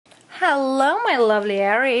Hello, my lovely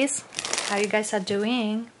Aries. How you guys are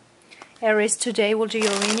doing? Aries, today we'll do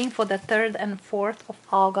your reading for the 3rd and 4th of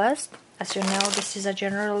August. As you know, this is a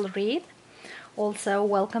general read. Also,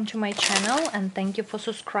 welcome to my channel and thank you for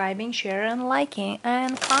subscribing, sharing, liking,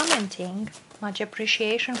 and commenting. Much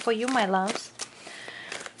appreciation for you, my loves.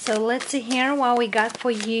 So let's see here what we got for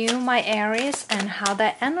you, my Aries, and how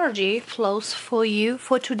the energy flows for you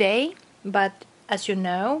for today. But as you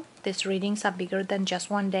know, these readings are bigger than just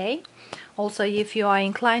one day. Also, if you are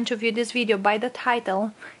inclined to view this video by the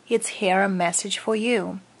title, it's here a message for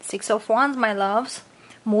you. 6 of Wands, my loves,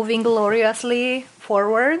 moving gloriously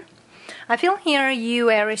forward. I feel here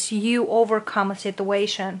you, Aries, you overcome a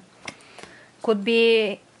situation. Could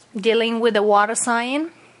be dealing with a water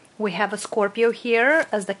sign. We have a Scorpio here,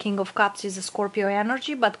 as the King of Cups is a Scorpio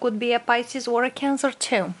energy, but could be a Pisces or a Cancer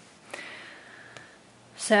too.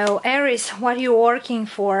 So Aries, what are you working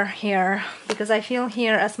for here? Because I feel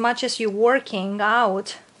here, as much as you're working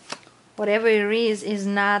out, whatever it is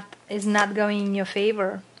not going in your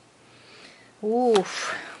favor.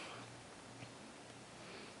 Oof.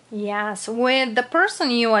 Yes, with the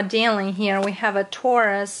person you are dealing here, we have a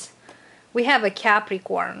Taurus, we have a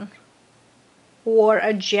Capricorn, or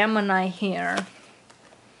a Gemini here.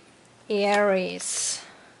 Aries.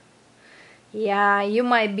 Yeah, you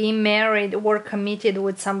might be married or committed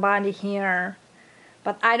with somebody here,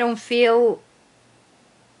 but I don't feel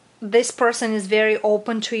this person is very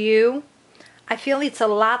open to you. I feel it's a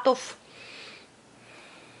lot of,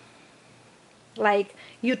 like,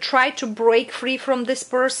 you try to break free from this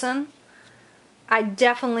person. I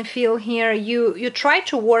definitely feel here you try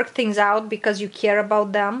to work things out because you care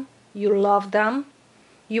about them, you love them.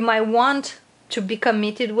 You might want to be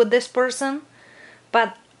committed with this person,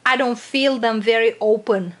 but I don't feel them very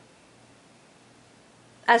open.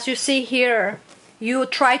 As you see here, you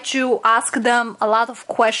try to ask them a lot of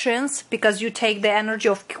questions because you take the energy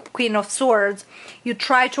of Queen of Swords. You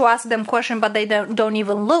try to ask them questions, but they don't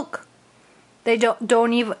even look. They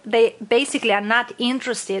basically are not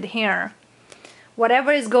interested here.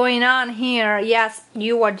 Whatever is going on here, yes,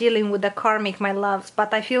 you are dealing with the karmic, my loves,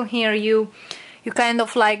 but I feel here you kind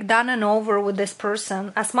of like done and over with this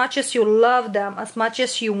person. As much as you love them, as much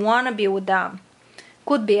as you want to be with them.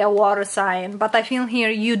 Could be a water sign, but I feel here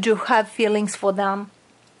you do have feelings for them.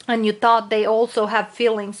 And you thought they also have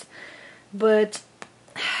feelings. But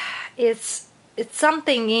it's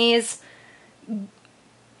something is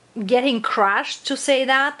getting crushed, to say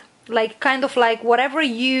that. Like, kind of like whatever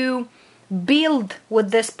you build with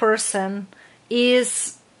this person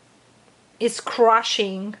is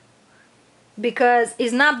crushing. Because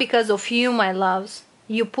it's not because of you, my loves.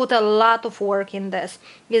 You put a lot of work in this.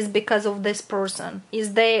 It's because of this person.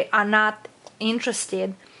 Is they are not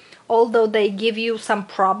interested. Although they give you some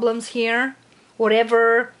problems here.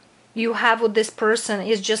 Whatever you have with this person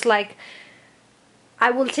is just like,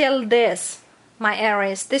 I will tell this, my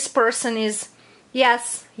Aries. This person is,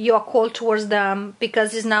 yes, you are cold towards them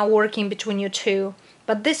because it's not working between you two.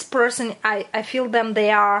 But this person, I feel them,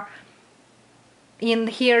 they are in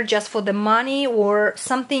here just for the money, or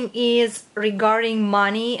something is regarding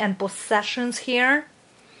money and possessions here.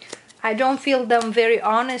 I don't feel them very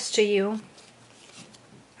honest to you.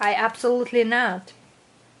 I absolutely not.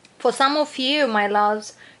 For some of you, my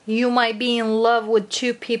loves, you might be in love with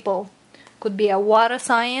two people. Could be a water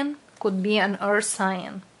sign, could be an earth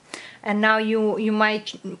sign. And now you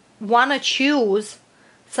might want to choose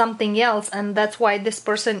something else, and that's why this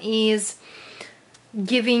person is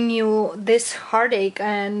giving you this heartache,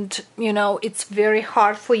 and you know it's very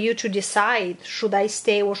hard for you to decide, should I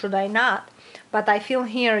stay or should I not. But I feel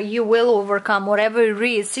here you will overcome whatever it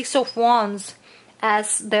is. 6 of Wands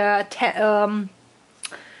as the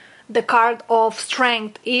card of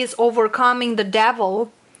strength is overcoming the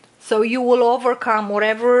devil. So you will overcome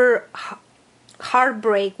whatever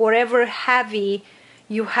heartbreak, whatever heavy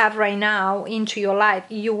you have right now into your life.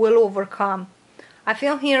 You will overcome. I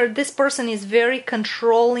feel here this person is very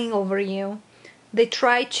controlling over you. They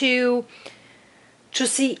try to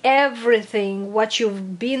see everything, what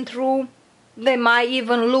you've been through. They might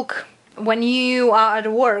even look, when you are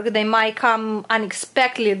at work, they might come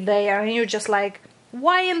unexpectedly there, and you're just like,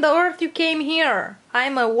 why in the earth you came here?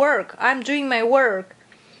 I'm at work, I'm doing my work.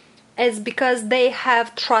 It's because they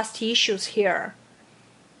have trust issues here.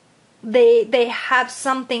 They have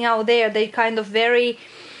something out there. They kind of very,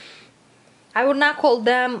 I would not call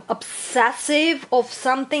them obsessive of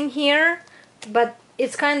something here, but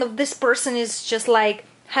it's kind of, this person is just like,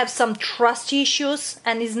 have some trust issues,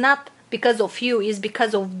 and it's not because of you, it's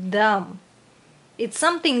because of them. It's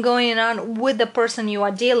something going on with the person you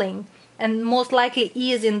are dealing, and most likely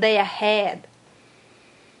is in their head.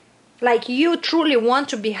 Like you truly want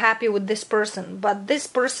to be happy with this person, but this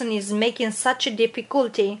person is making such a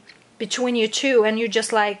difficulty between you two, and you're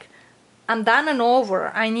just like, I'm done and over.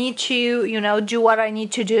 I need to, do what I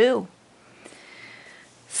need to do.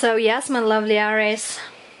 So yes, my lovely Aries,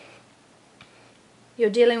 you're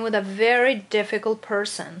dealing with a very difficult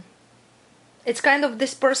person. It's kind of,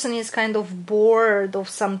 this person is kind of bored of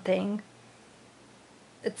something.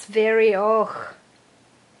 It's very,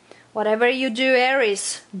 whatever you do,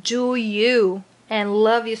 Aries, do you. And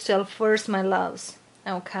love yourself first, my loves.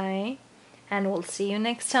 Okay? And we'll see you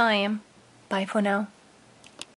next time. Bye for now.